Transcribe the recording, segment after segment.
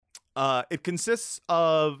It consists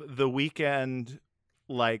of The Weeknd,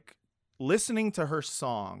 like, listening to her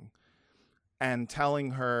song and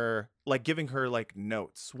telling her, like, giving her, like,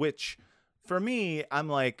 notes, which for me, I'm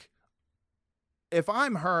like, if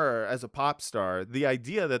I'm her as a pop star, the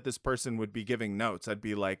idea that this person would be giving notes, I'd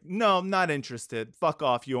be like, no, I'm not interested. Fuck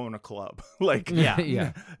off. You own a club. Like,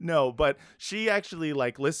 Yeah. no, but she actually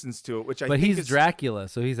like listens to it, which I But think he's is Dracula,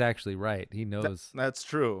 so he's actually right. He knows. That's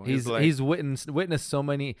true. He's like, witnessed so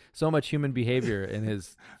much human behavior in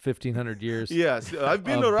his 1,500 years. Yes, I've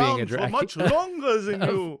been of being a around for Dracula. much longer than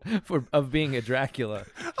you. of being a Dracula.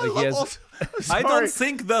 Like he has, I don't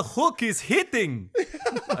think the hook is hitting.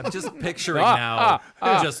 I'm just picturing now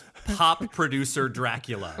just pop producer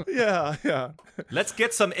Dracula. Yeah. Let's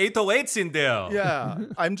get some 808s in there. Yeah.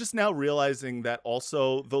 I'm just now realizing that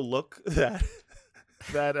also the look that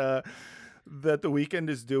The Weeknd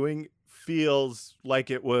is doing feels like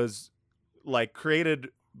it was like created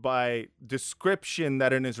by description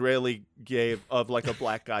that an Israeli gave of like a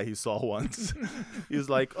black guy he saw once. He was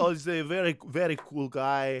like, oh, he's a very, very cool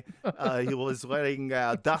guy. He was wearing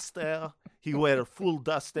a duster. He wear a full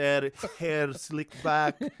duster, hair slicked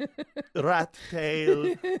back, rat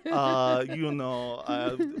tail,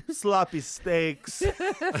 sloppy steaks.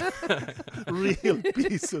 Real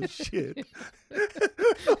piece of shit.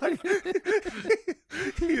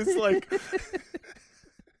 He's like...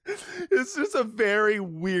 It's just a very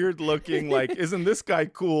weird looking, like, isn't this guy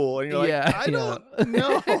cool? And you're like, I don't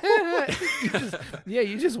know.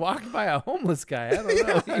 you just walked by a homeless guy. I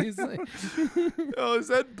don't know. He's like... Oh, is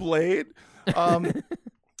that Blade?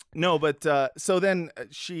 No, but so then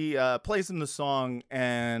she plays him the song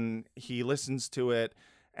and he listens to it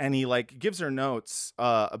and he like gives her notes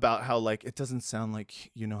about how like it doesn't sound like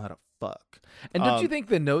you know how to fuck. And don't you think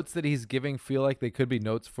the notes that he's giving feel like they could be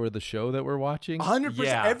notes for the show that we're watching? 100%.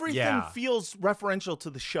 Yeah, Everything feels referential to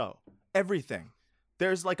the show. Everything.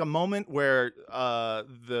 There's like a moment where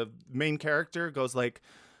the main character goes like,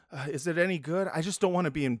 is it any good? I just don't want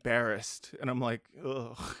to be embarrassed. And I'm like,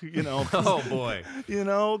 ugh, you know. Oh, boy. You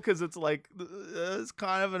know, because it's like, it's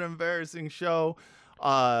kind of an embarrassing show.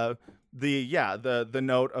 The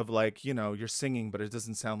note of like, you know, you're singing, but it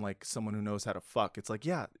doesn't sound like someone who knows how to fuck. It's like,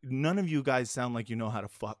 yeah, none of you guys sound like you know how to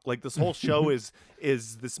fuck. Like this whole show is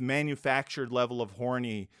this manufactured level of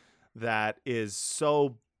horny that is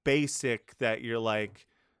so basic that you're like,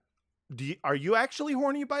 are you actually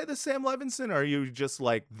horny by this, Sam Levinson? Or are you just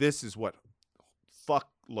like, this is what fuck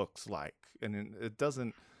looks like? And it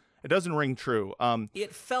doesn't ring true.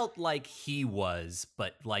 It felt like he was,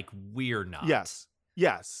 but like we're not. Yes.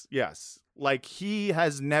 Like he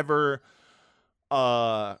has never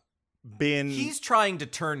been. He's trying to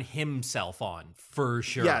turn himself on for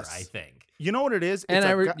sure. Yes. I think. You know what it is? And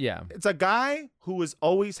it's a guy who has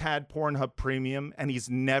always had Pornhub Premium and he's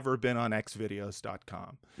never been on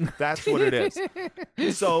xvideos.com. That's what it is.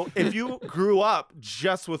 So if you grew up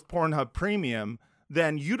just with Pornhub Premium,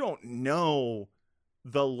 then you don't know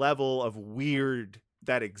the level of weird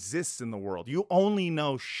that exists in the world. You only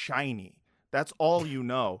know shiny. That's all you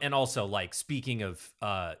know. And also, like, speaking of,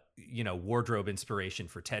 wardrobe inspiration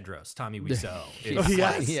for Tedros, Tommy Wiseau.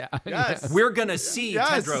 Yes. We're going to see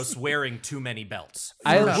Tedros wearing too many belts.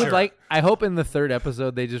 I hope in the third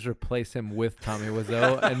episode they just replace him with Tommy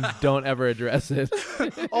Wiseau and don't ever address it.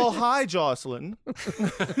 Oh, hi, Jocelyn.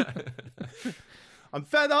 I'm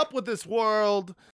fed up with this world.